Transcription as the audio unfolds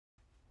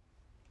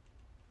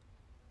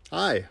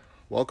Hi,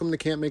 welcome to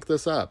Can't Make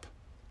This Up.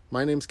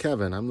 My name's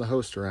Kevin. I'm the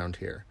host around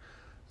here.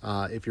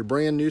 If you're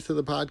brand new to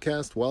the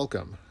podcast,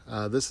 welcome.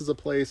 This is a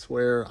place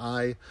where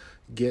I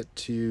get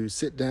to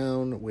sit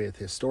down with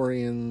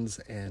historians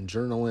and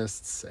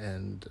journalists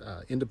and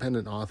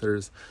independent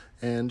authors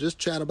and just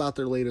chat about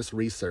their latest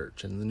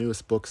research and the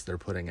newest books they're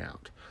putting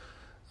out.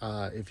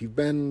 If you've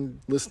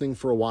been listening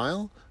for a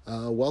while,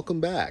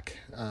 welcome back.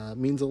 It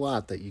means a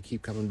lot that you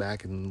keep coming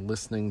back and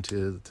listening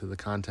to the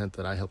content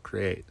that I help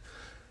create.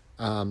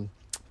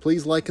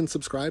 Please like and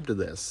subscribe to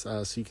this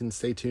so you can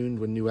stay tuned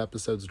when new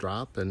episodes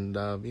drop, and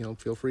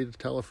feel free to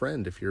tell a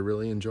friend if you're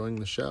really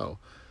enjoying the show.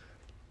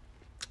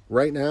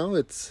 Right now,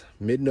 it's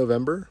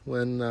mid-November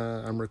when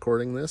I'm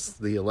recording this.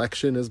 The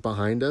election is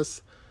behind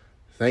us.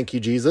 Thank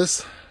you,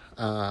 Jesus.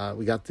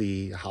 We got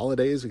the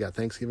holidays. We got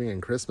Thanksgiving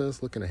and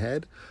Christmas looking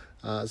ahead.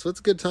 So it's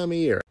a good time of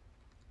year.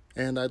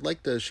 And I'd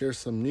like to share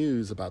some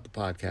news about the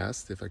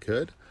podcast, if I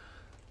could.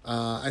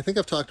 I think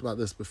I've talked about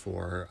this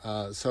before.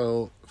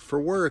 So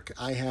for work,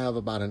 I have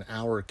about an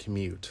hour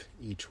commute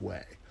each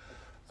way.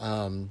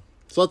 So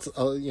that's,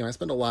 I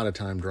spend a lot of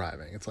time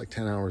driving. It's like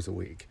 10 hours a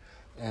week.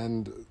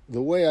 And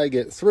the way I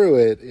get through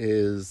it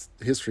is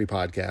history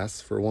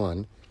podcasts, for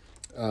one,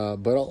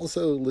 but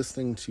also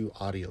listening to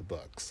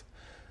audiobooks.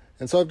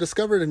 And so I've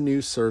discovered a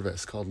new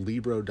service called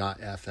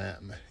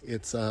Libro.fm.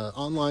 It's an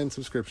online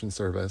subscription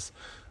service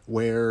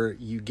where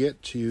you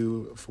get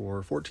to,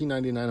 for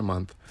 $14.99 a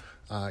month,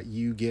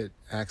 you get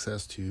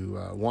access to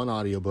one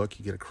audiobook.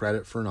 You get a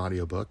credit for an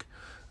audiobook.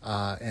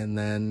 And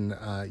then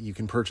you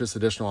can purchase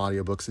additional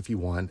audiobooks if you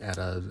want at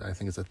I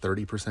think it's a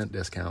 30%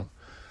 discount.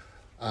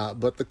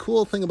 But the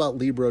cool thing about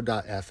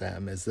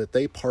Libro.fm is that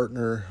they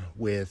partner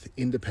with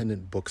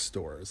independent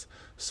bookstores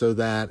so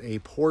that a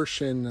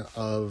portion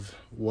of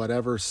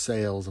whatever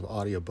sales of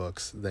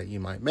audiobooks that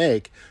you might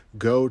make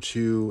go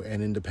to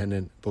an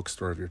independent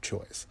bookstore of your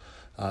choice.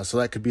 So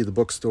that could be the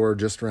bookstore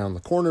just around the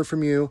corner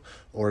from you,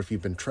 or if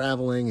you've been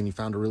traveling and you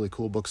found a really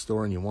cool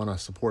bookstore and you want to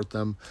support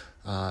them,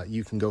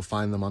 you can go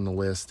find them on the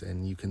list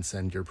and you can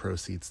send your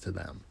proceeds to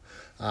them.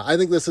 I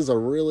think this is a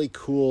really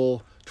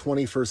cool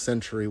 21st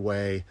century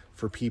way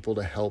for people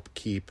to help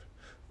keep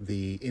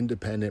the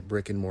independent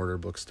brick and mortar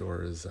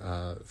bookstores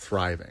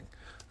thriving,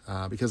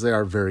 because they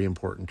are very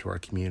important to our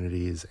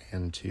communities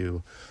and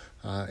to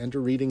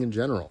reading in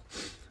general.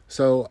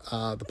 So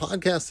the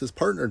podcast is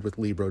partnered with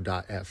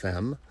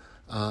Libro.fm.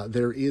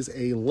 There is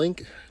a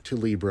link to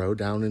Libro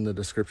down in the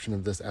description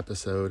of this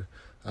episode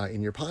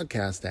in your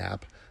podcast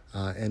app.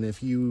 And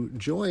if you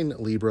join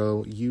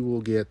Libro, you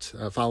will get,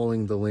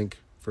 following the link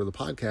for the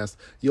podcast,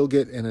 you'll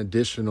get an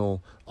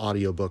additional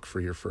audiobook for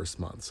your first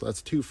month. So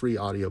that's 2 free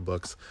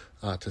audiobooks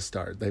to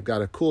start. They've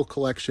got a cool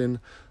collection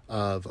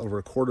of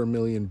over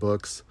 250,000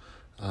 books.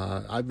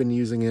 I've been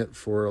using it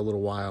for a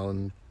little while,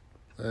 and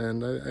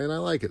I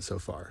like it so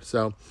far.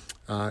 So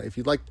if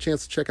you'd like a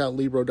chance to check out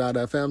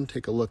Libro.fm,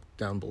 take a look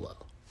down below.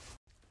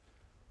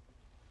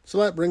 So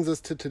that brings us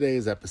to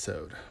today's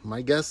episode.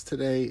 My guest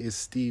today is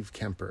Steve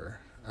Kemper.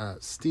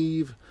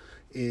 Steve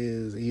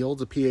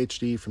holds a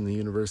PhD from the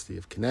University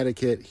of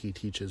Connecticut. He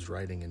teaches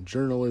writing and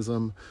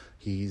journalism.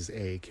 He's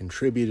a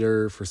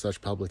contributor for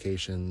such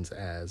publications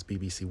as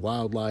BBC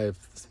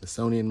Wildlife,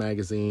 Smithsonian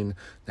Magazine,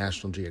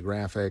 National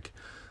Geographic.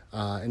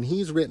 And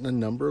he's written a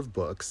number of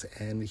books,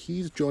 and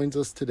he joins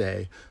us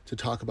today to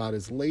talk about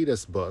his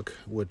latest book,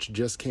 which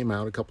just came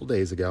out a couple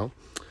days ago,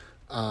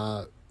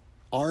 Our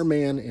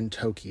Man in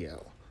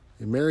Tokyo,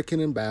 the American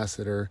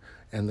Ambassador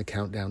and the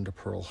Countdown to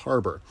Pearl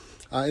Harbor.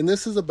 And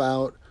this is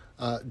about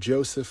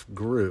Joseph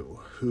Grew,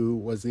 who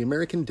was the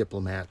American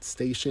diplomat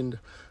stationed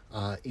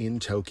in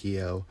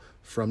Tokyo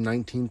from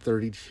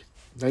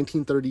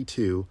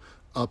 1932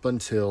 up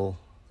until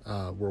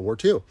World War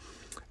II.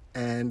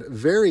 And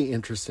very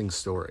interesting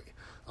story.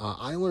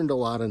 I learned a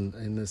lot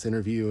in this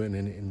interview and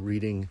in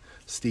reading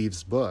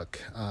Steve's book,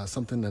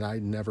 something that I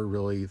never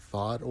really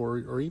thought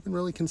or even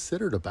really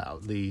considered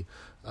about, the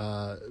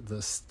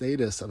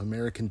status of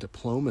American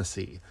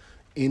diplomacy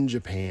in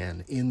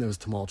Japan in those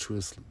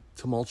tumultuous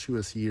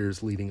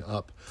years leading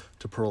up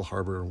to Pearl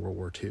Harbor and World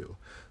War II.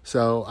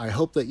 So I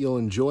hope that you'll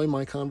enjoy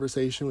my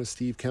conversation with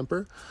Steve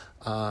Kemper,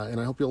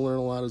 and I hope you'll learn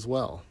a lot as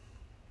well.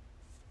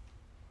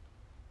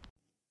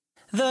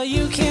 The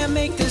You Can't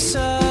Make This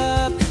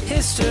Up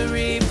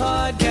History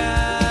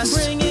Podcast,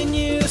 bringing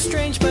you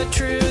strange but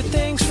true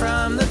things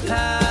from the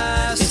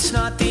past. It's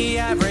not the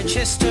average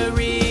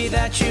history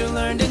that you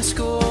learned in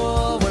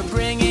school. We're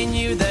bringing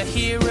you the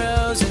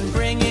heroes and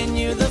bringing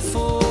you the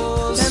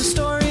fools, and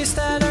stories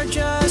that are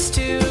just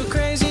too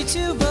crazy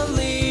to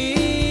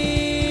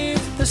believe.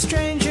 The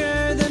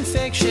stranger than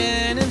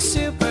fiction and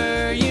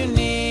super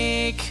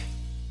unique.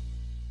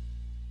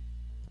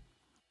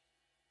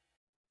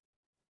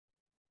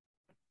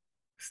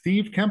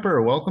 Steve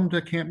Kemper, welcome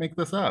to Can't Make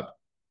This Up.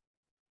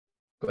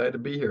 Glad to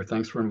be here.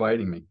 Thanks for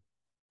inviting me.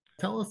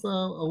 Tell us a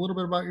little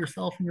bit about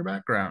yourself and your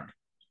background.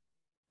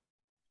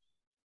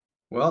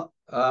 Well,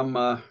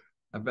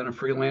 I've been a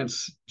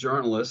freelance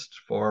journalist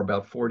for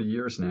about 40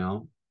 years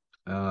now.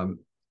 And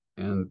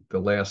the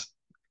last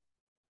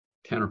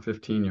 10 or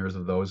 15 years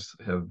of those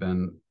have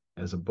been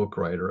as a book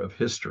writer of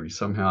history.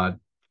 Somehow I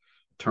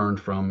turned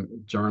from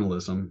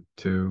journalism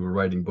to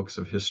writing books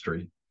of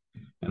history,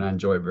 and I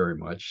enjoy it very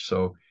much.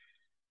 So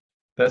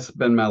those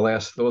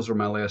were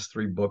my last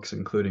three books,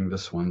 including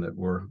this one that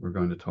we're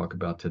going to talk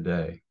about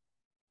today.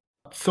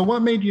 So,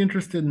 what made you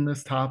interested in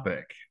this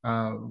topic?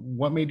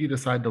 What made you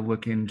decide to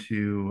look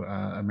into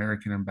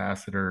American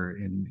ambassador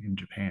in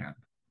Japan?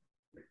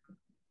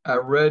 I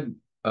read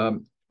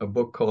a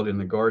book called In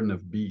the Garden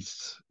of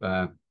Beasts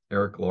by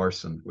Erik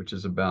Larson, which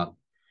is about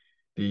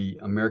the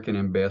American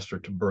ambassador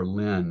to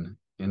Berlin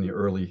in the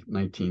early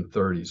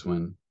 1930s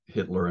when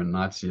Hitler and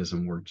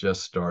Nazism were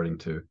just starting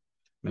to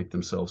make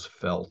themselves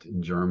felt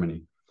in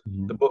Germany.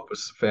 Mhm. The book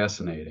was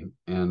fascinating,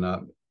 and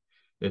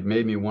it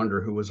made me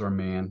wonder who was our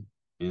man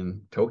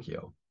in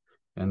Tokyo.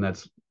 And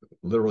that's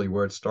literally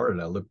where it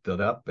started. I looked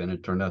it up, and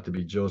it turned out to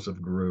be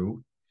Joseph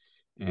Grew,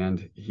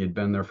 and he had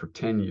been there for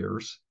 10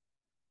 years,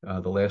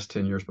 the last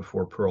 10 years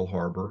before Pearl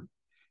Harbor.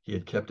 He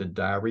had kept a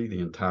diary the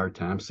entire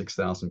time,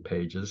 6,000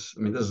 pages.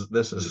 I mean,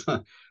 this is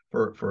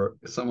for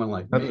someone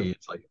like me.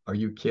 It's like, are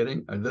you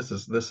kidding? This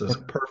is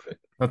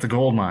perfect. That's a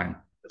gold mine.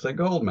 It's a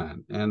gold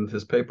mine. And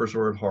his papers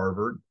were at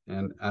Harvard,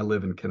 and I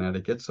live in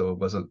Connecticut, so it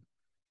wasn't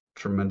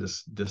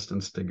tremendous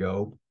distance to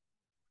go.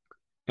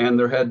 And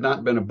there had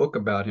not been a book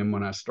about him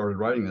when I started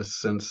writing this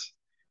since,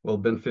 well,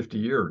 it'd been 50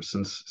 years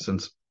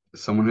since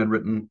someone had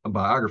written a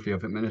biography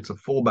of him, and it's a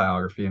full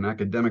biography, an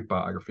academic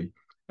biography.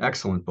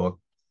 Excellent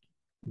book,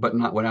 but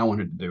not what I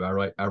wanted to do. I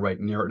write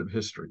narrative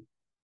history.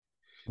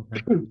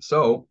 Okay.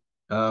 So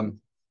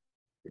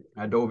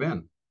I dove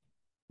in.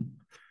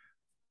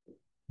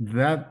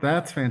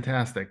 That's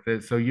fantastic.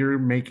 So you're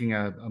making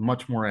a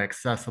much more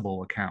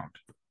accessible account.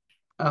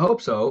 I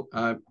hope so.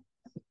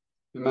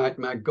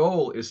 My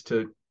goal is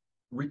to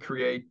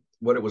recreate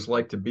what it was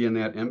like to be in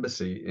that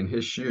embassy in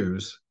his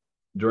shoes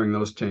during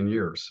those 10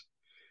 years.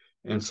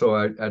 And so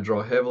I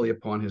draw heavily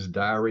upon his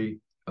diary,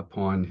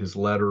 upon his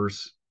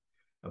letters,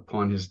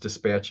 upon his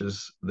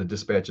dispatches, the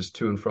dispatches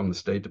to and from the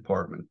State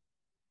Department.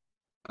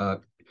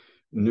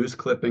 News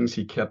clippings,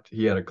 he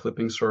had a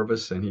clipping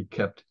service, and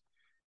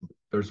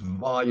there's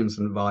volumes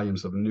and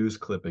volumes of news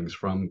clippings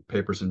from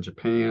papers in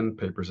Japan,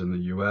 papers in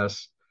the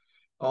US.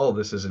 All of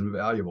this is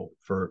invaluable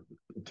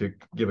to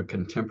give a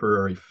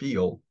contemporary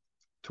feel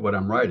to what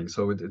I'm writing.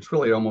 So it's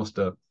really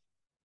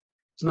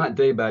it's not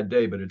day by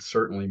day, but it's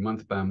certainly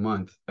month by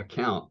month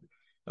account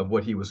of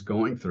what he was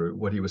going through,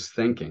 what he was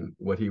thinking,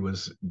 what he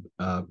was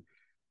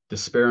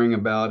despairing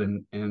about,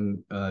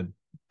 and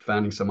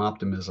finding some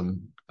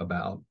optimism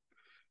about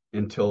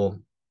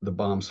until the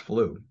bombs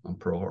flew on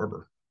Pearl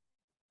Harbor.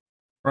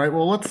 All right.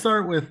 Well, let's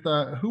start with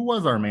who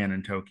was our man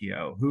in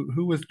Tokyo?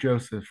 Who was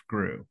Joseph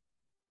Grew?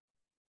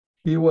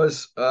 He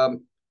was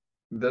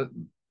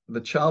the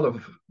child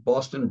of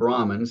Boston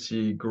Brahmins.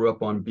 He grew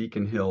up on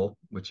Beacon Hill,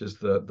 which is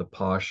the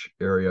posh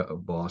area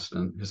of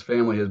Boston. His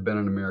family has been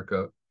in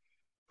America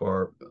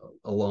for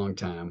a long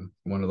time,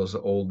 one of those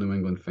old New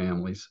England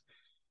families.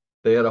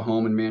 They had a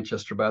home in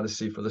Manchester by the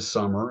Sea for the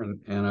summer,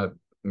 and a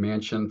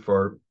mansion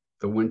for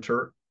the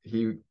winter.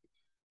 He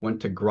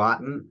went to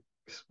Groton,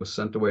 was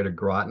sent away to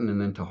Groton, and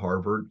then to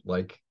Harvard,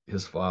 like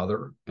his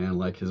father and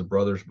like his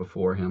brothers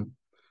before him.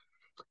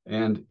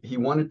 And his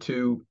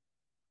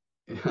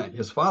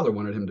father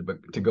wanted him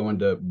to go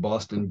into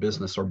Boston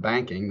business or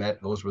banking.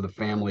 Those were the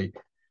family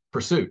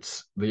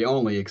pursuits, the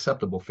only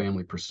acceptable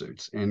family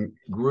pursuits. And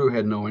Grew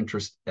had no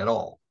interest at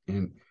all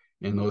in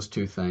those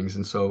two things.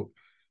 And so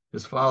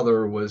his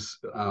father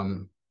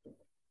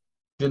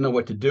didn't know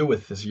what to do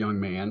with this young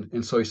man.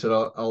 And so he said,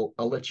 I'll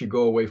let you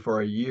go away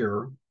for a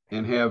year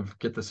and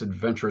get this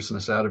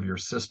adventurousness out of your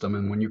system.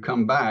 And when you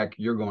come back,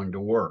 you're going to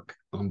work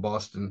on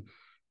Boston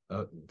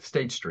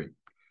State Street.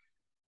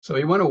 So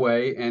he went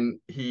away, and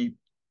he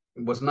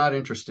was not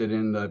interested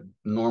in the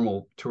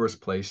normal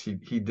tourist place.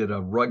 He did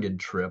a rugged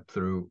trip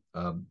through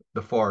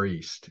the Far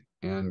East.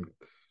 And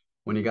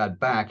when he got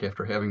back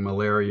after having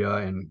malaria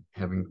and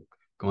having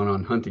gone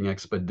on hunting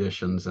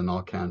expeditions and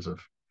all kinds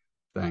of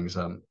things,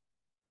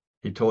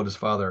 he told his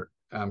father,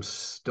 I'm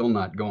still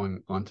not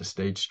going onto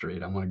State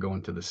Street. I want to go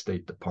into the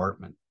State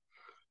Department.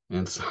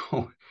 And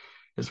so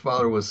his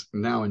father was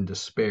now in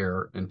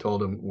despair and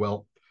told him,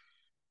 well,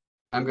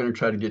 I'm going to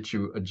try to get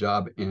you a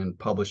job in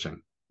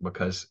publishing,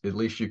 because at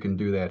least you can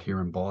do that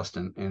here in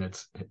Boston, and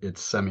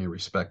it's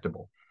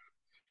semi-respectable.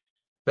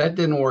 That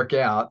didn't work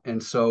out,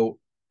 and so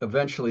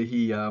eventually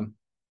he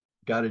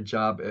got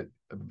a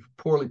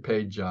poorly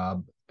paid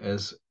job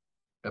as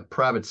a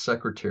private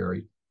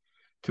secretary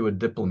to a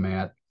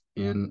diplomat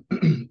in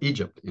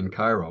Egypt, in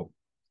Cairo.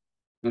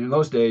 And in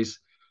those days,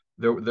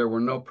 there were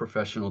no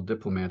professional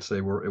diplomats. It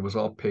was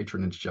all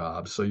patronage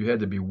jobs, so you had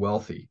to be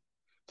wealthy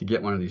to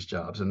get one of these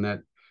jobs, and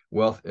that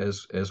wealth,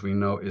 as we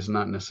know, is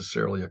not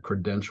necessarily a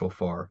credential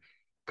for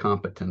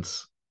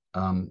competence,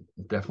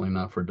 definitely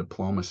not for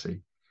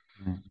diplomacy.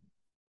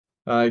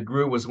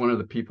 Grew was one of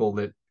the people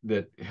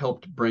that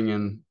helped bring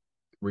in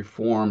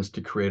reforms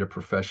to create a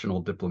professional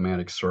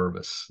diplomatic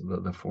service,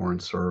 the foreign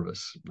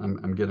service.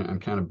 I'm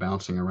kind of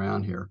bouncing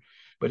around here,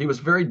 But he was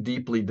very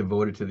deeply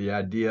devoted to the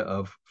idea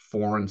of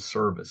foreign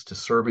service, to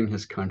serving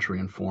his country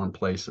in foreign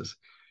places,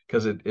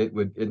 because it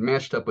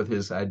matched up with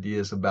his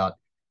ideas about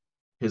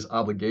his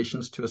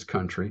obligations to his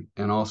country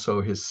and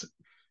also his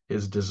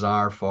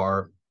desire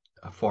for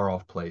far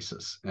off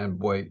places. And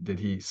boy, did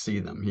he see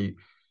them. He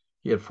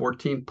had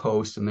 14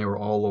 posts, and they were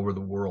all over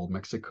the world: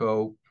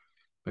 Mexico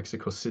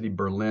City,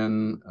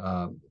 Berlin.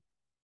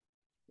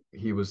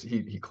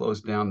 He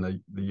closed down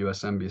the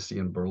U.S. embassy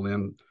in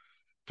Berlin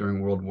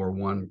during World War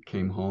I.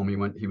 Came home.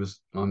 He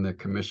was on the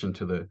commission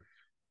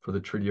for the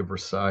Treaty of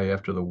Versailles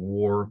after the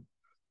war.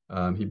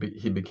 He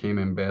became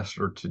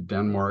ambassador to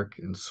Denmark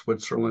and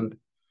Switzerland,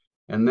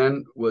 and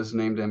then was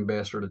named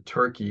ambassador to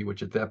Turkey,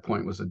 which at that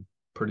point was a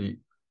pretty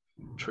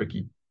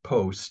tricky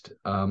post.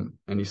 And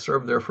he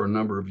served there for a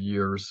number of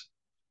years.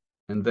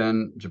 And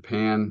then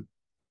Japan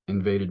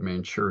invaded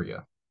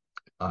Manchuria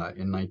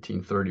in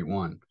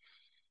 1931.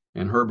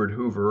 And Herbert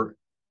Hoover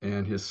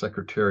and his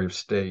Secretary of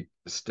State,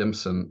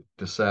 Stimson,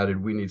 decided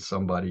we need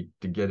somebody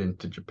to get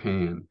into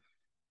Japan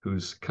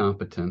who's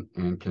competent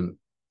and can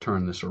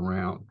turn this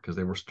around, because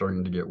they were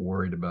starting to get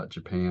worried about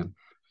Japan.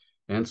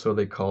 And so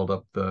they called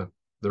up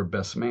their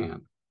best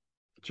man,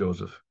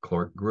 Joseph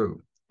Clark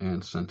Grew,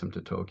 and sent him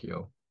to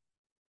Tokyo.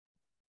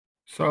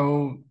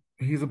 So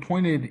he's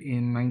appointed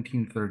in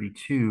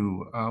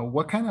 1932.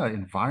 What kind of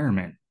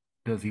environment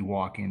does he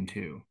walk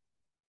into?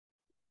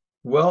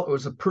 Well, it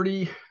was a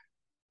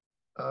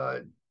uh,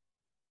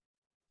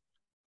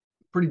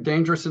 pretty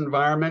dangerous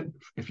environment.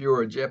 If you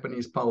were a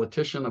Japanese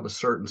politician of a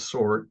certain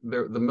sort,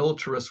 the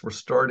militarists were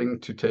starting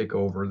to take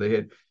over. They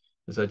had,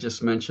 as I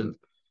just mentioned,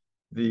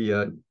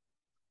 the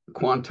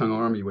Kwantung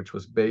Army, which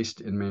was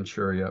based in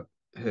Manchuria,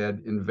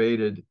 had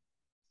invaded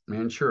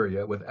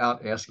Manchuria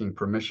without asking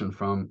permission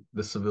from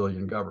the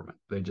civilian government.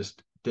 They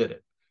just did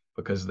it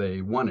because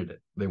they wanted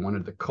it. They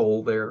wanted the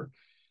coal there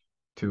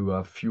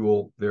to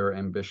fuel their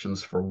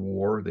ambitions for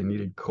war. They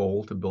needed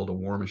coal to build a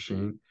war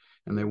machine,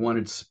 and they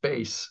wanted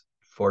space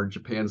for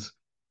Japan's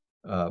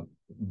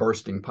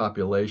bursting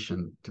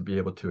population to be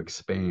able to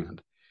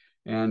expand.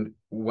 And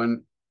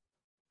when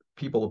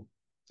people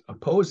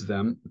opposed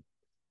them,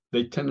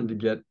 they tended to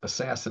get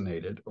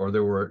assassinated, or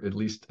there were at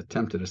least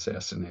attempted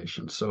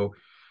assassinations. So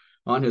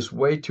on his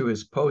way to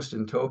his post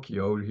in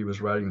Tokyo, he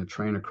was riding the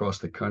train across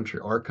the country,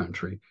 our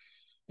country,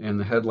 and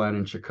the headline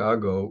in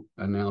Chicago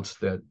announced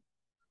that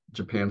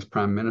Japan's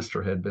prime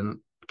minister had been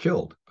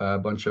killed by a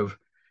bunch of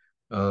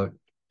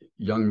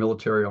young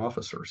military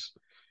officers.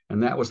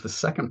 And that was the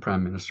second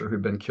prime minister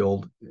who'd been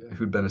killed,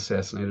 who'd been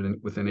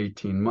assassinated within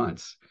 18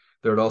 months.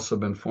 There had also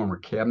been former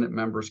cabinet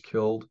members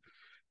killed.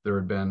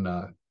 There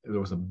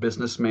was a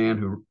businessman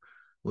who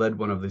led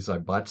one of the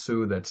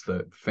zaibatsu, that's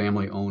the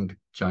family-owned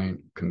giant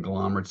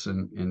conglomerates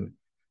in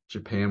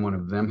Japan. One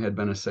of them had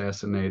been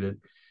assassinated.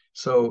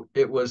 So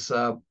it was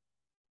a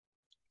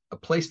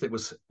place that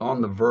was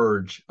on the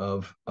verge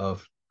of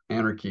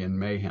anarchy and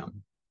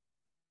mayhem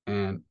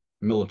and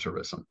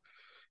militarism.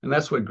 And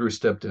that's what Grew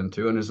stepped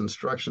into. And his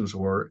instructions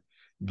were,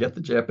 get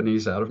the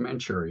Japanese out of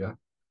Manchuria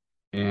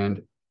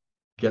and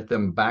get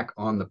them back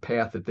on the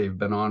path that they've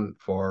been on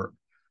for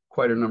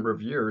quite a number of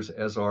years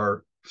as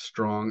our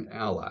strong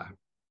ally.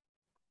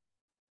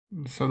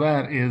 So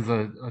that is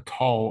a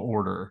tall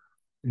order,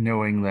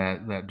 knowing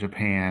that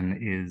Japan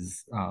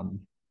is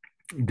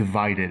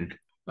divided.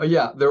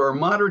 Yeah, there are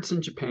moderates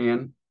in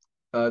Japan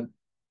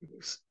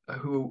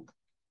who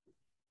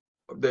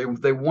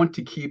they want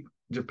to keep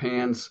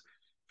Japan's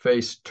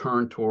face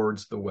turned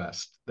towards the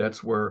West.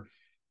 That's where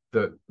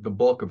the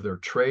bulk of their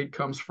trade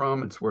comes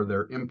from. It's where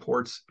their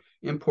imports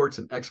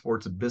and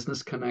exports,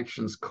 business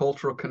connections,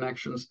 cultural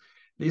connections,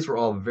 these were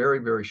all very,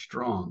 very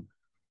strong.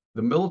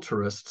 The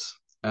militarists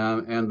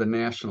and the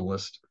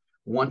nationalists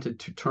wanted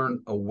to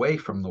turn away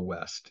from the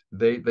West.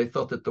 They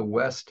thought that the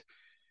West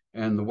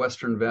and the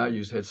Western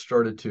values had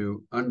started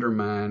to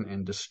undermine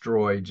and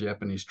destroy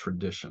Japanese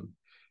tradition.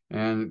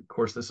 And of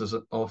course, this is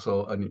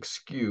also an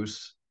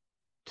excuse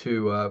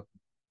to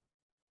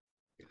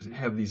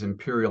have these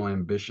imperial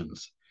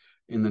ambitions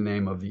in the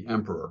name of the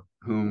emperor,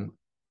 whom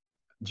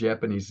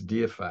Japanese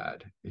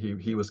deified.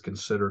 He was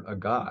considered a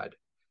god,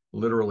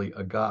 literally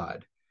a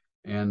god.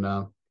 And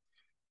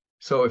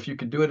so if you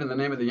could do it in the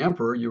name of the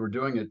emperor, you were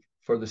doing it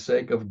for the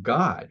sake of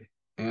God.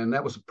 And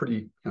that was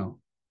pretty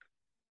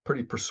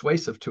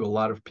persuasive to a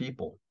lot of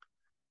people.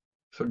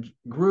 So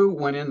Grew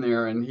went in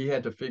there and he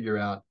had to figure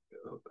out,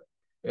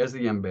 as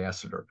the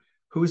ambassador,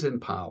 who's in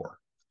power,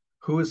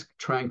 who is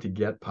trying to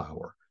get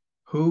power,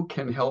 who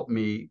can help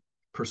me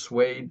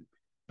persuade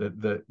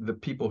the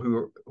people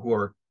who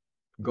are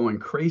going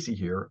crazy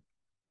here,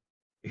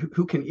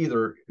 who can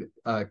either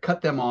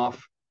cut them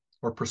off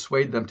or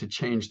persuade them to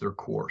change their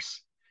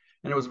course.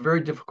 And it was very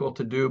difficult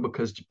to do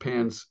because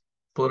Japan's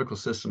political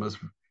system is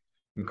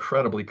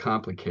incredibly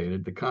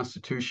complicated. The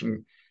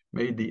Constitution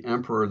made the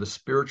emperor the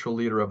spiritual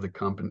leader of the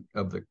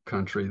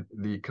country,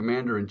 the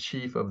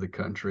commander-in-chief of the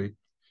country,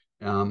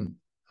 and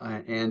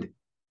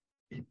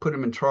he put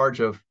him in charge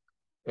of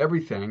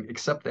everything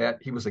except that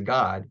he was a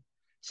god,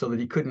 so that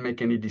he couldn't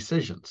make any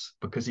decisions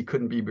because he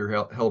couldn't be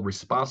held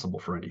responsible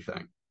for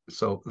anything.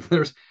 So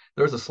there's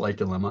a slight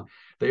dilemma.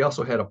 They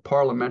also had a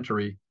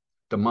parliamentary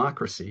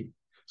democracy.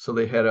 So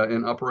they had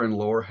an upper and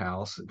lower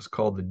house. It was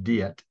called the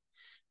Diet,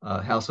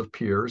 House of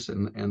Peers,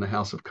 and the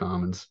House of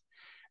Commons.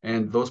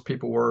 And those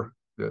people were,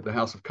 the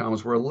House of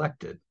Commons were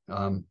elected.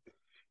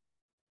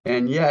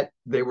 And yet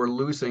they were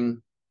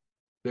losing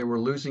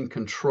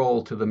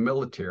control to the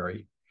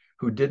military,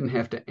 who didn't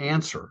have to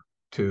answer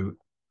to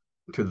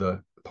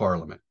the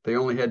parliament. They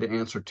only had to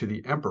answer to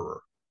the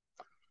emperor.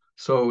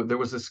 So there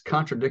was this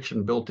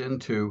contradiction built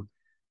into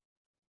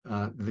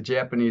the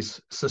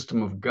Japanese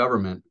system of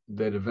government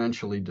that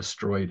eventually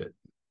destroyed it.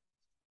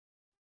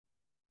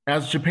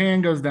 As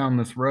Japan goes down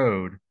this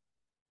road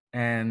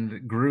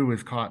and Gru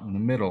is caught in the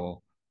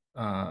middle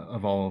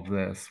of all of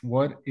this,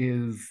 what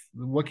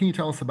can you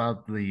tell us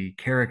about the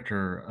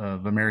character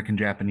of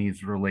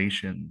American-Japanese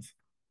relations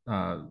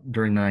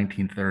during the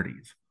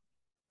 1930s?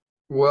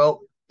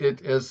 Well,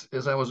 as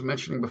I was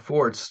mentioning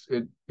before,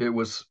 it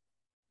was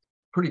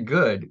pretty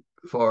good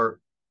for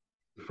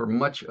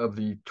much of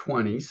the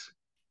 20s,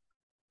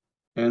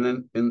 and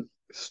then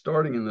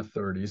starting in the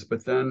 30s.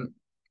 But then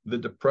the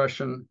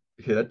Depression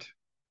hit,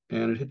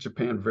 and it hit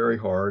Japan very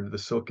hard. The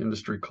silk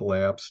industry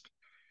collapsed,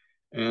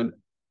 and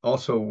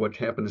also what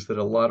happened is that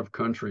a lot of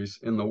countries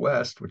in the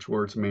West, which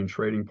were its main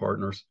trading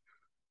partners,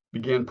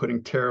 began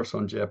putting tariffs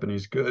on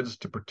Japanese goods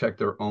to protect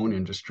their own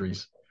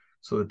industries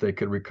so that they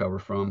could recover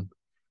from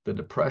the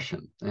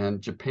Depression.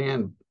 And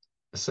Japan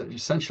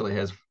essentially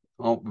has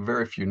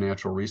very few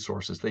natural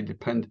resources. They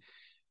depend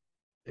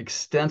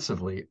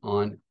extensively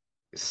on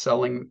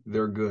selling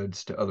their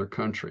goods to other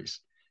countries.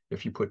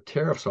 If you put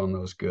tariffs on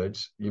those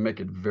goods, you make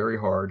it very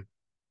hard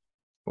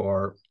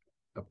for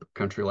a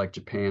country like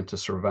Japan to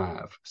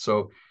survive.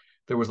 So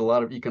there was a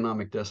lot of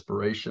economic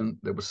desperation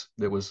that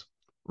was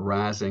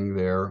rising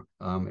there,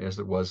 as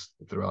it was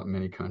throughout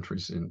many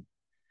countries in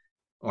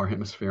our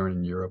hemisphere and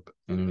in Europe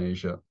and in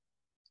Asia.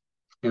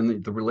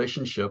 And the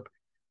relationship,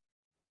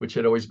 which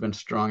had always been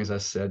strong, as I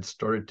said,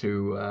 started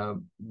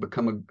to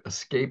become a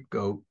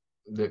scapegoat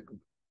that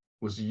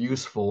was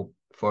useful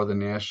for the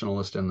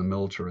nationalist and the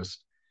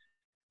militarist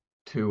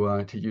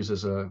to use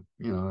as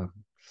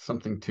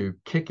something to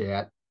kick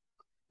at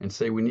and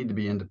say we need to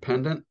be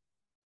independent.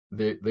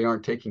 They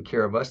aren't taking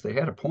care of us. They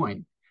had a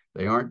point.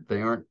 They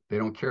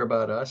don't care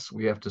about us.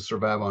 We have to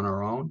survive on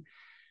our own.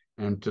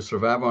 And to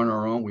survive on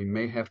our own, we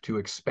may have to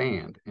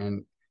expand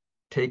and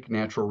take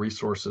natural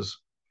resources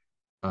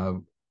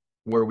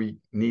where we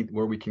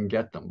can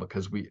get them,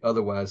 because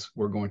otherwise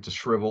we're going to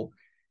shrivel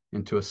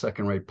into a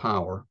second-rate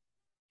power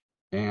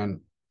and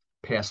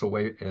pass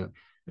away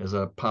as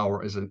a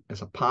power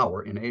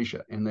in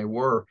Asia. And they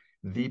were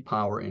the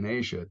power in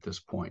Asia at this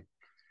point.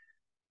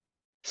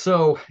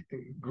 So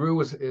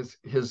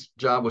his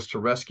job was to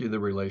rescue the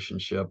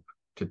relationship,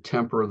 to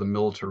temper the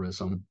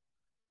militarism,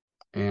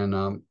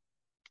 and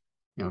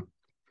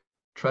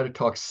try to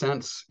talk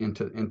sense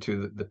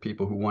into the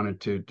people who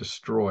wanted to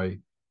destroy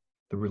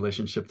the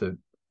relationship that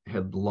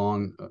had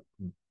long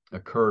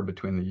occurred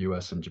between the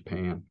U.S. and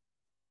Japan.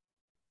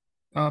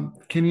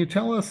 Can you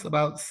tell us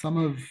about some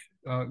of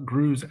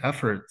Gru's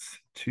efforts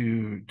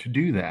to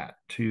do that,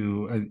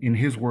 to, in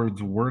his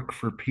words, work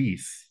for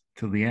peace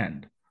to the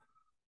end?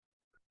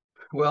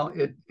 Well,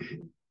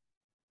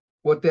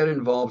 what that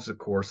involves, of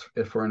course,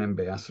 for an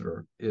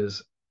ambassador,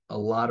 is a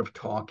lot of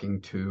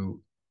talking to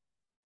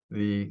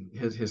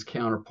his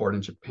counterpart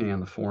in Japan,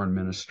 the foreign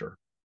minister,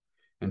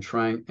 and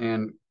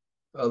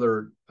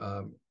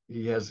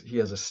he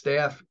has a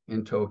staff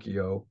in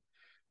Tokyo,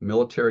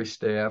 military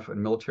staff,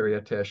 and military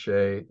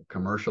attaché,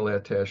 commercial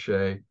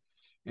attaché,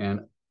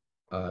 and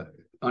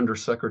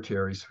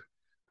undersecretaries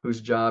whose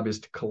job is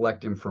to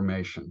collect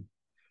information,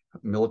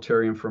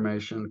 military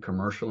information,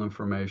 commercial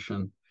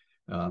information,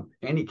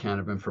 any kind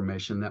of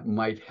information that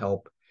might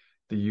help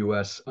the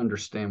U.S.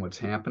 understand what's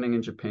happening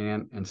in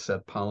Japan and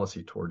set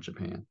policy toward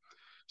Japan.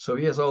 So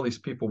he has all these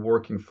people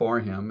working for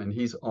him, and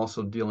he's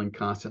also dealing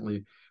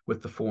constantly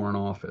with the Foreign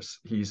Office.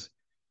 He's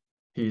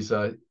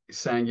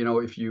saying,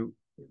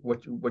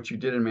 what you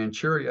did in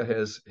Manchuria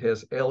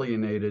has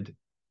alienated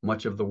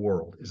much of the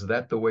world. Is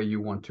that the way you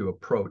want to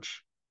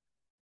approach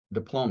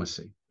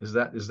diplomacy? Is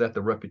that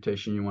the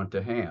reputation you want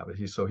to have?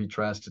 So he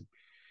tries to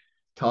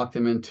talk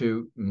them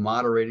into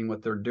moderating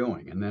what they're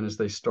doing. And then as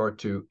they start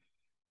to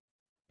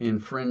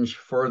infringe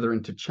further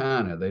into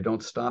China, they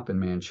don't stop in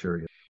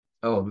Manchuria.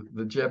 Oh,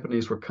 the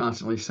Japanese were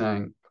constantly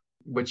saying,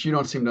 but you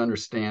don't seem to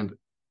understand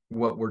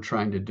what we're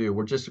trying to do.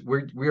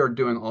 We are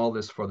doing all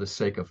this for the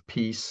sake of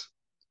peace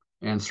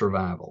and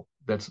survival.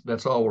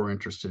 That's all we're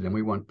interested in.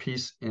 We want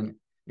peace in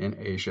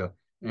Asia,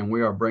 and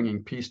we are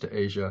bringing peace to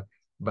Asia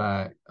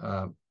by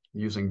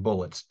using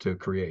bullets to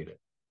create it.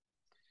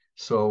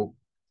 So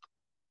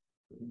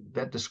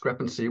that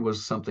discrepancy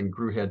was something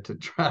Gru had to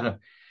try to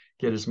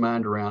get his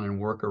mind around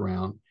and work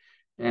around.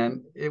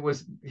 And it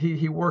was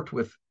he worked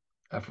with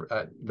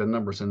the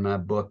numbers in my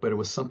book, but it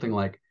was something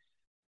like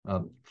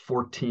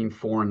 14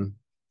 foreign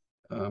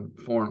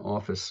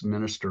office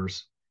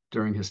ministers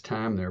during his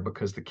time there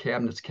because the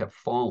cabinets kept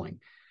falling.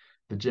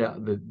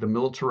 The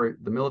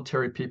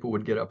military people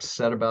would get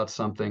upset about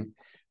something,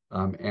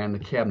 and the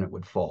cabinet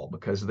would fall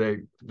because they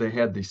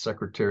had the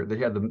secretary, they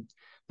had the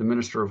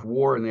minister of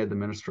war, and they had the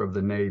minister of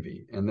the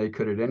navy, and they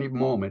could at any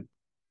moment,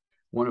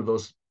 one of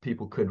those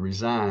people could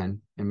resign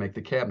and make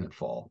the cabinet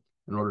fall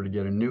in order to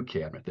get a new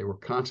cabinet. They were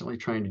constantly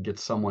trying to get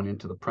someone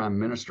into the prime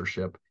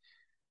ministership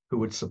who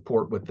would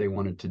support what they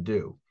wanted to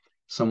do,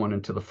 someone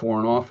into the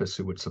foreign office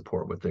who would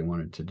support what they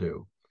wanted to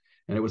do.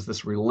 And it was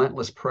this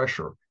relentless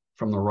pressure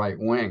from the right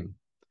wing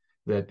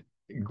that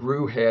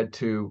Grew had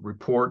to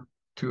report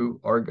to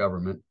our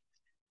government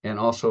and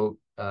also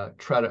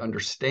try to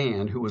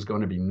understand who was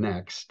going to be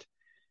next,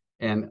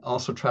 and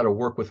also try to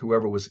work with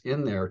whoever was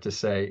in there to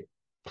say,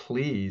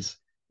 please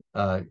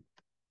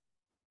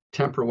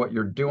temper what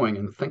you're doing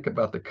and think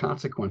about the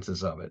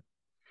consequences of it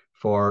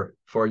for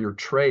your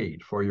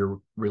trade, for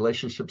your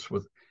relationships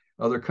with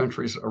other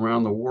countries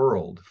around the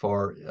world,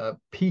 for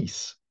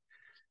peace.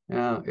 He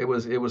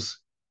was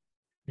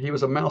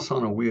a mouse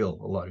on a wheel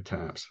a lot of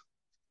times.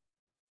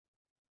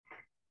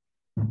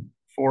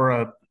 For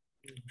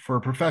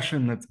a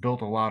profession that's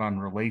built a lot on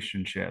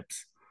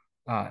relationships,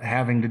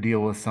 having to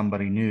deal with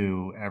somebody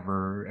new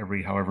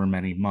every however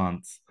many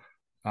months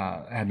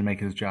had to make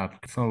his job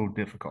so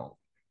difficult.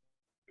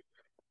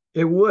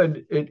 It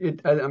would.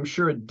 I'm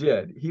sure it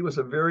did. He was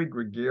a very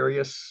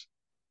gregarious,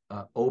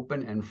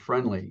 open, and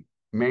friendly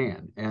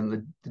man. And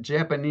the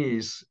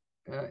Japanese,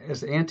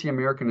 as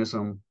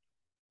anti-Americanism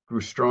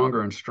grew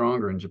stronger and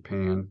stronger in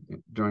Japan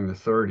during the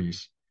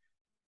 30s,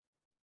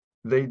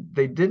 they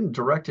didn't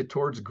direct it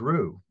towards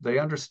Grew. They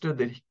understood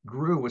that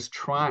Grew was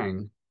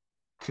trying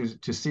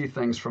to see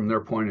things from their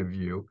point of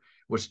view,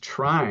 was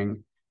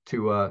trying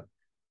to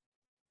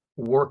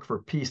work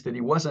for peace, that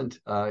he wasn't,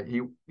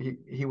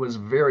 he was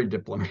very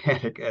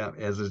diplomatic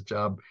as his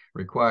job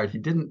required. He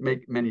didn't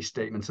make many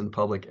statements in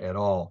public at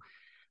all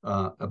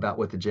about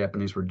what the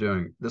Japanese were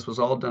doing. This was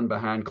all done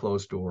behind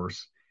closed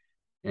doors.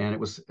 And it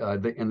was,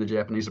 and the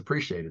Japanese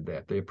appreciated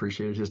that. They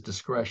appreciated his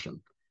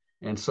discretion.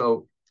 And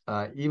so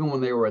even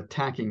when they were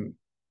attacking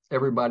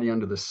everybody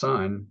under the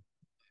sun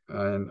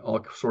and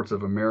all sorts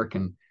of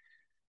American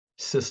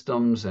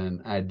systems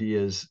and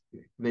ideas,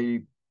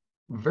 they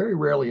very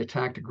rarely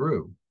attacked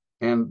Grew.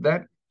 And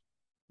that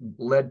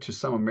led to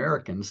some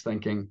Americans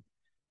thinking,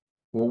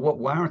 well,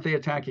 why aren't they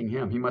attacking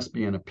him? He must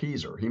be an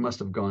appeaser. He must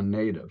have gone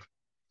native.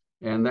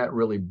 And that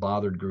really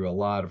bothered Grew a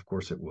lot. Of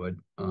course it would,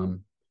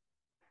 and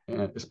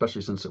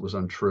especially since it was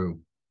untrue.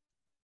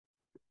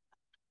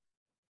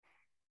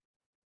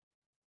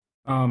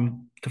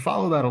 To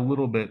follow that a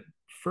little bit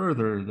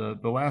further,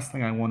 the last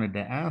thing I wanted to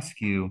ask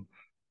you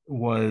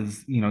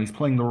was, he's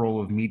playing the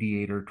role of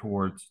mediator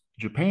towards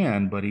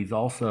Japan, but he's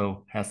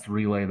also has to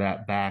relay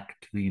that back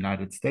to the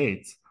United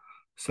States.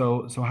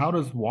 So how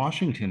does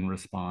Washington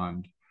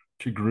respond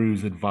to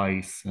Grew's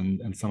advice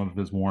and some of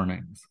his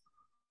warnings?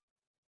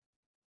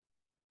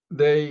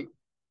 They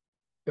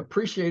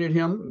appreciated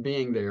him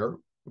being there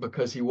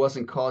because he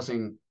wasn't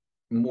causing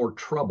more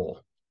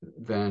trouble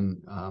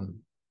than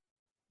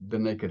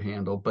they could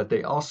handle, but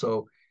they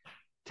also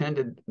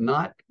tended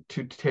not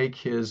to take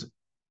his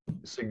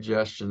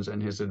suggestions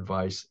and his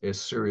advice as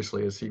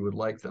seriously as he would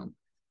like them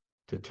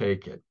to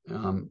take it.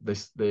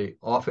 They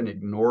often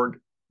ignored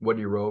what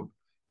he wrote.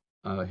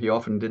 He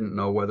often didn't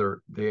know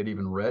whether they had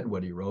even read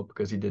what he wrote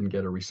because he didn't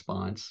get a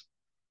response.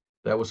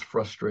 That was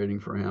frustrating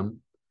for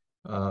him.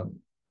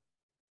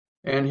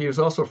 And he was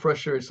also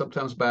frustrated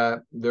sometimes by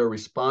their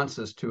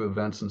responses to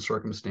events and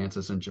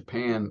circumstances in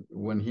Japan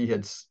when he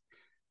had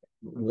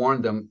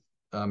warned them,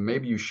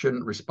 maybe you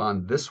shouldn't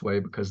respond this way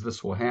because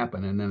this will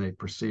happen. And then they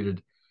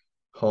proceeded,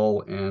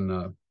 Hull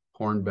and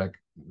Hornbeck,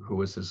 who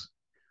was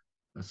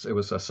it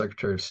was a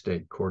Secretary of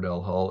State,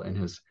 Cordell Hull, and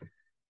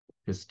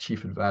his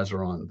chief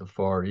advisor on the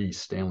Far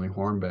East, Stanley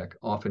Hornbeck,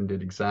 often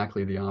did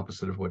exactly the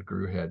opposite of what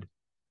Grew had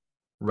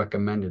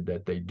recommended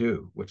that they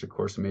do, which of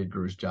course made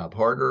Grew's job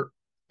harder.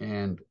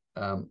 And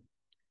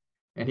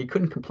he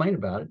couldn't complain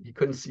about it. He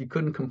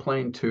couldn't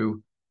complain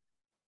to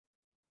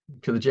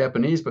the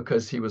Japanese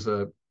because he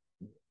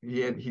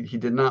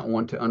did not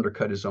want to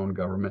undercut his own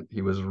government.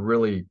 He was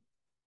really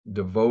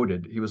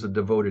devoted. He was a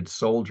devoted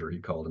soldier, he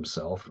called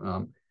himself,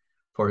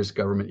 for his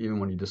government, even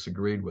when he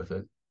disagreed with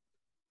it.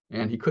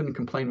 And he couldn't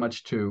complain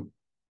much to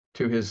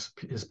his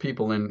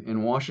people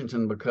in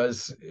Washington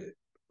because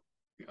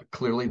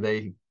clearly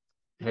they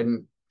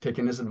hadn't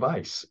taken his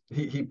advice.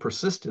 He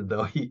persisted,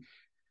 though.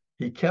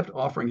 He kept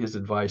offering his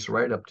advice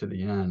right up to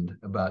the end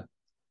about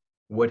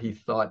what he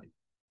thought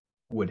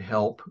would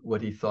help,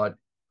 what he thought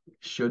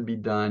should be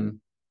done,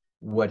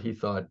 what he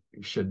thought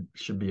should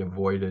be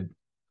avoided.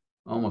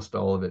 Almost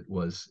all of it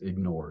was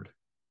ignored.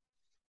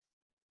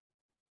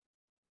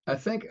 I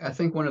think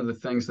one of the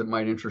things that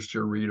might interest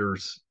your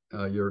readers,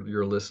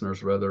 your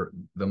listeners rather,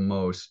 the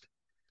most,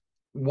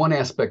 one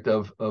aspect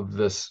of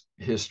this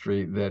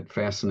history that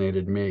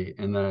fascinated me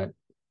and that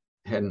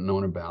I hadn't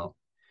known about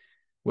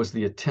was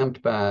the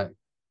attempt by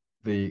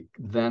the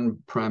then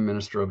Prime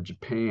Minister of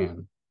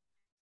Japan,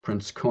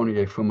 Prince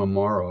Konoye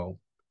Fumimaro,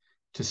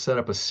 to set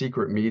up a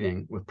secret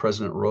meeting with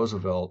President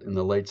Roosevelt in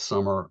the late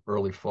summer,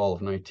 early fall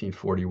of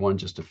 1941,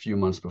 just a few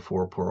months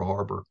before Pearl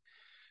Harbor,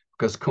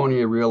 because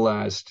Koniye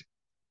realized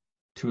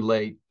too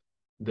late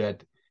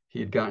that he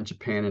had gotten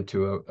Japan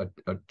into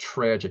a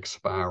tragic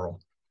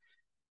spiral.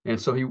 And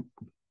so he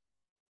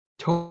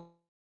told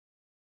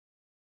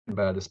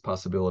about this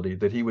possibility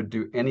that he would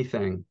do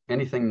anything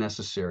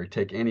necessary,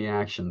 take any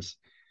actions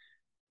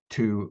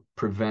to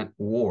prevent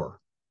war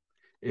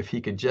if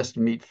he could just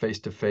meet face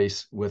to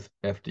face with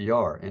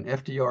FDR. And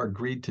FDR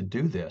agreed to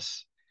do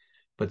this,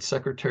 but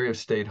Secretary of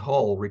State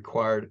Hull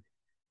required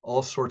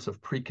all sorts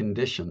of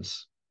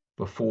preconditions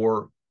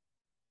before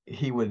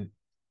he would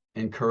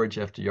encourage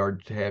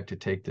FDR to have to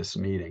take this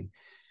meeting.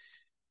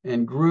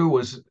 And Grew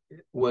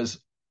was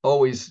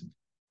always,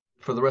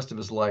 for the rest of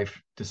his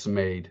life,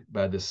 dismayed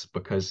by this,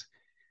 because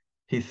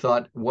he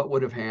thought, what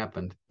would have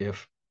happened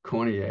if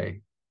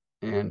Koniye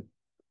and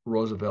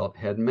Roosevelt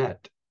had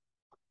met?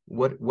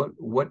 What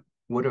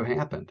would have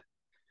happened?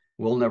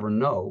 We'll never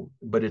know,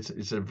 but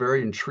it's a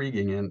very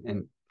intriguing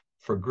and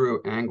for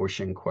Grew,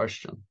 anguishing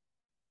question.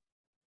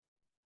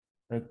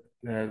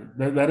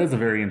 That is a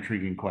very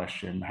intriguing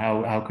question.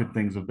 How could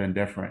things have been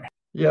different?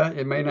 Yeah,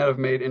 it may not have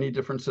made any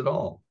difference at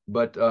all,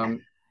 but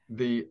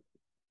the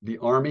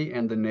Army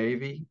and the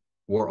Navy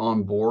were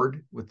on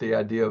board with the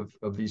idea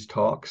of these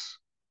talks.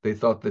 They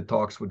thought the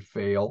talks would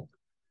fail,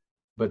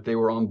 but they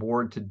were on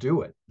board to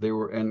do it.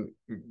 And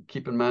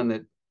keep in mind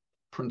that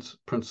Prince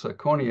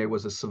Koniye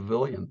was a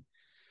civilian,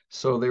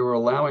 so they were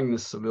allowing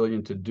this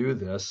civilian to do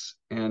this,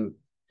 and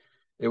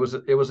it was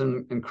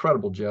an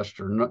incredible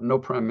gesture. No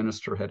prime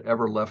minister had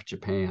ever left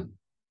Japan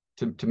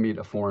to meet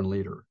a foreign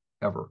leader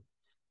ever,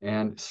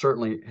 and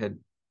certainly had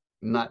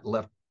not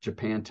left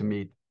Japan to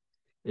meet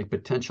a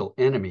potential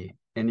enemy.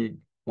 And he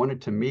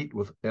wanted to meet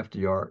with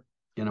FDR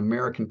in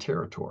American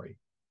territory.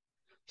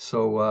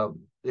 So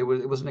it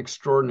was an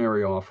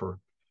extraordinary offer,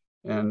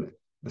 and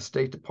the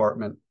State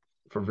Department,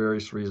 for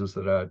various reasons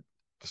that I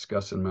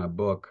discuss in my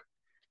book,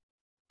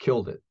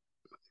 killed it.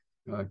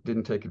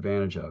 Didn't take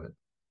advantage of it.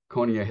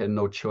 Koniye had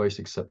no choice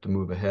except to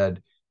move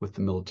ahead with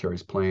the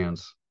military's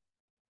plans.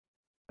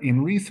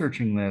 In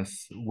researching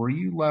this, were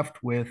you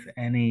left with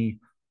any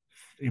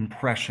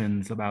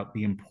impressions about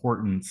the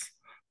importance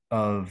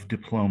of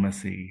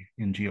diplomacy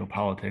in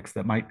geopolitics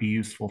that might be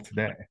useful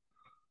today?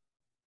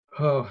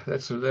 Oh,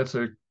 that's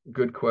a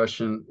good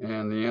question,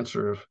 and the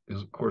answer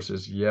is, of course,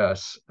 is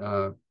yes.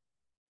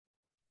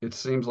 It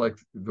seems like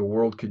the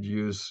world could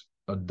use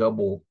a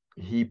double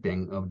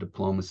heaping of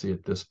diplomacy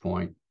at this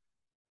point.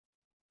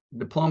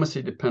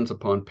 Diplomacy depends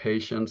upon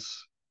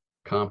patience,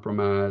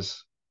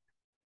 compromise,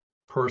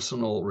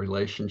 personal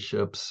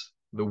relationships,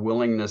 the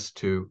willingness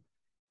to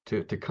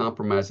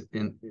compromise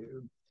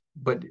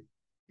but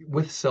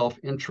with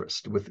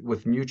self-interest,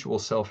 with mutual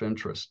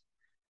self-interest.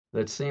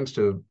 That seems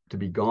to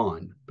be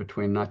gone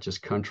between not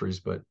just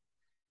countries, but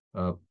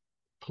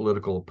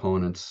political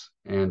opponents.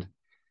 And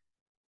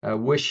I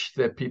wish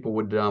that people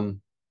would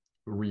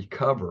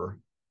recover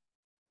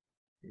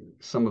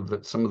some of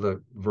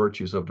the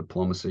virtues of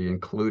diplomacy,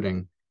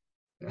 including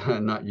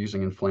not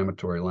using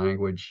inflammatory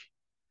language,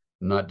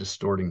 not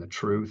distorting the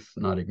truth,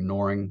 not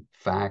ignoring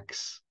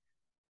facts.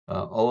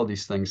 All of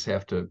these things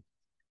have to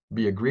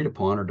be agreed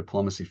upon, or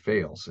diplomacy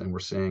fails. And we're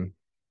seeing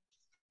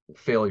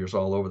failures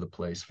all over the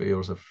place: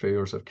 failures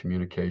of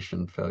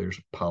communication, failures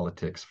of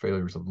politics,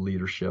 failures of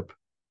leadership.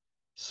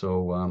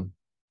 So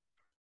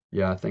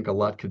yeah, I think a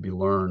lot could be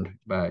learned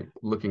by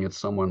looking at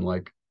someone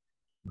like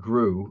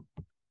Grew,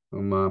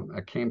 whom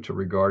I came to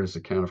regard as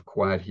a kind of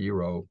quiet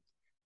hero.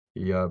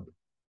 He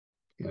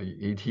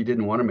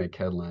didn't want to make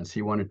headlines.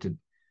 He wanted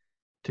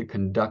to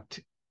conduct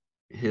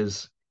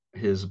his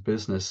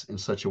business in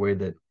such a way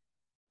that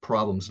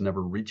problems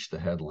never reached the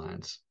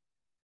headlines.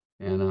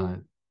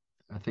 And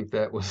I think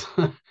that was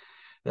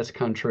that's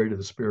contrary to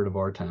the spirit of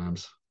our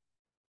times.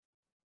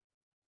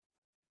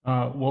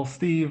 Well,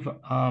 Steve,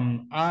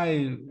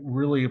 I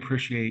really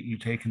appreciate you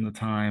taking the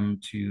time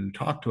to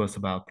talk to us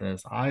about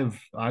this. I've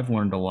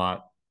learned a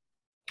lot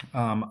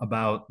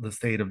about the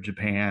state of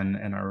Japan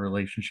and our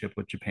relationship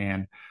with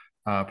Japan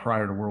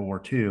prior to World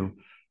War II.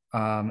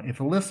 If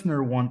a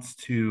listener wants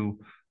to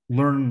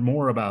learn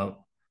more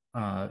about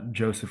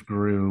Joseph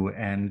Grew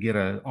and get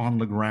a on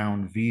the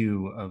ground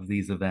view of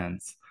these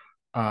events,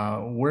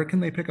 where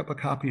can they pick up a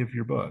copy of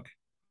your book?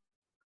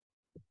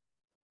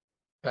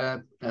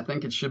 I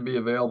think it should be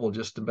available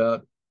just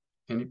about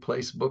any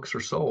place books are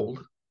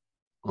sold,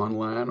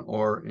 online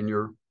or in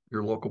your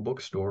local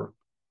bookstore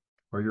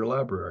or your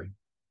library.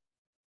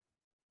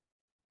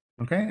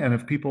 Okay, and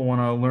if people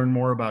want to learn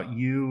more about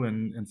you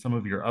and some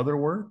of your other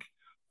work,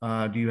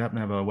 do you happen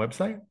to have a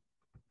website?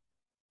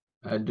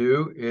 I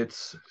do.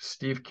 It's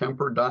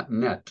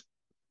stevekemper.net.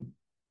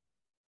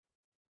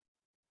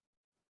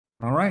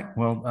 All right.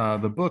 Well,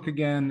 the book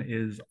again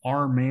is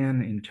Our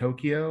Man in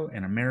Tokyo,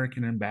 An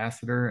American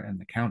Ambassador and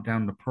the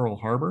Countdown to Pearl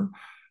Harbor.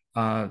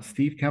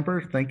 Steve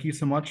Kemper, thank you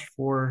so much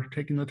for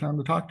taking the time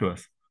to talk to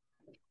us.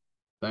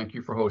 Thank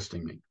you for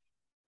hosting me.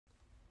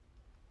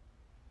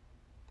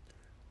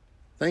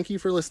 thank you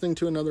for listening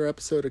to another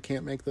episode of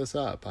Can't Make This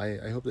Up.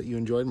 I hope that you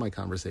enjoyed my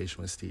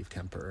conversation with Steve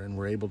Kemper and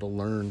were able to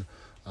learn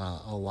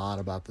a lot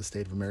about the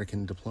state of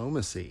American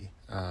diplomacy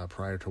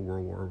prior to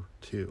World War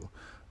II.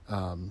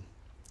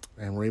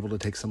 And we're able to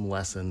take some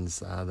lessons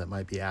that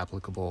might be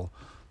applicable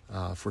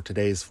for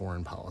today's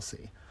foreign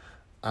policy.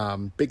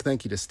 Big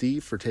thank you to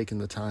Steve for taking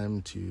the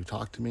time to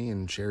talk to me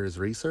and share his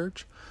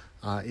research.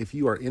 If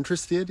you are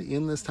interested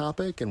in this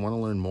topic and want to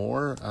learn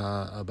more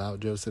about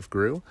Joseph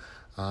Grew,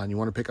 and you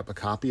want to pick up a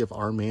copy of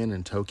Our Man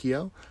in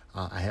Tokyo,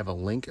 I have a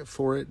link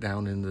for it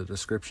down in the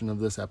description of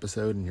this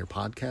episode in your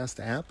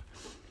podcast app.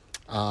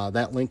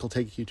 That link will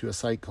take you to a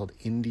site called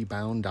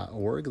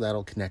indiebound.org.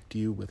 That'll connect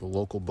you with a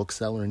local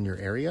bookseller in your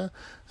area.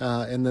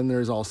 And then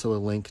there's also a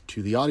link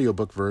to the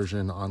audiobook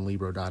version on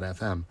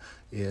libro.fm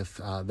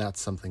if that's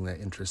something that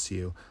interests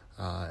you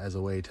as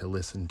a way to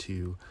listen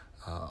to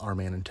Our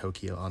Man in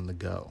Tokyo on the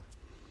go.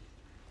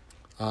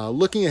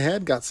 Looking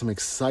ahead, got some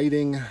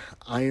exciting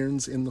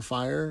irons in the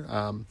fire.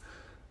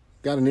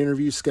 Got an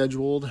interview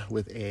scheduled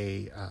with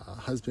a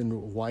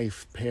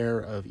husband-wife pair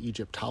of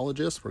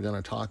Egyptologists. We're going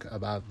to talk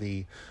about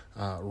the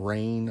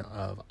reign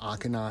of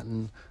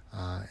Akhenaten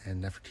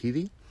and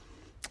Nefertiti.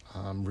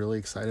 I'm really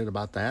excited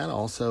about that.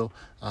 Also,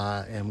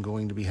 am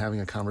going to be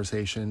having a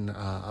conversation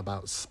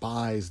about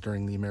spies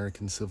during the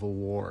American Civil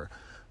War.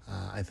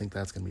 I think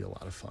that's going to be a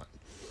lot of fun.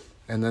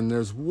 And then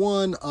there's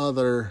one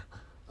other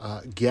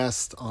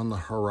guest on the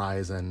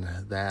horizon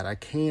that I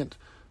can't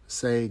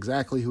say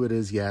exactly who it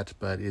is yet,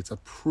 but it's a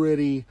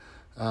pretty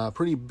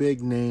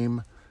big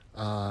name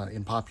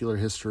in popular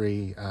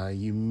history.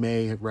 You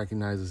may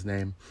recognize his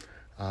name.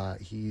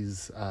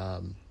 He's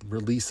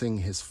releasing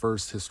his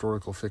first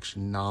historical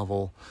fiction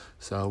novel,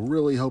 so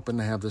really hoping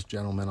to have this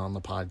gentleman on the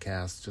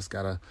podcast. Just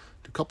got to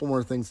do a couple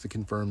more things to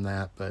confirm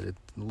that, but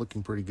it's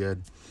looking pretty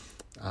good.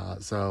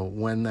 So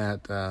when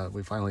that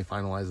we finally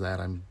finalize that,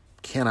 I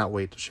cannot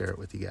wait to share it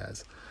with you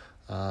guys.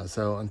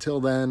 So until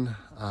then,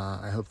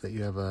 I hope that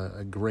you have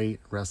a great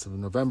rest of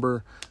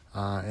November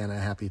and a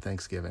happy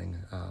Thanksgiving.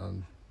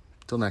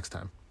 Till next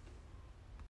time.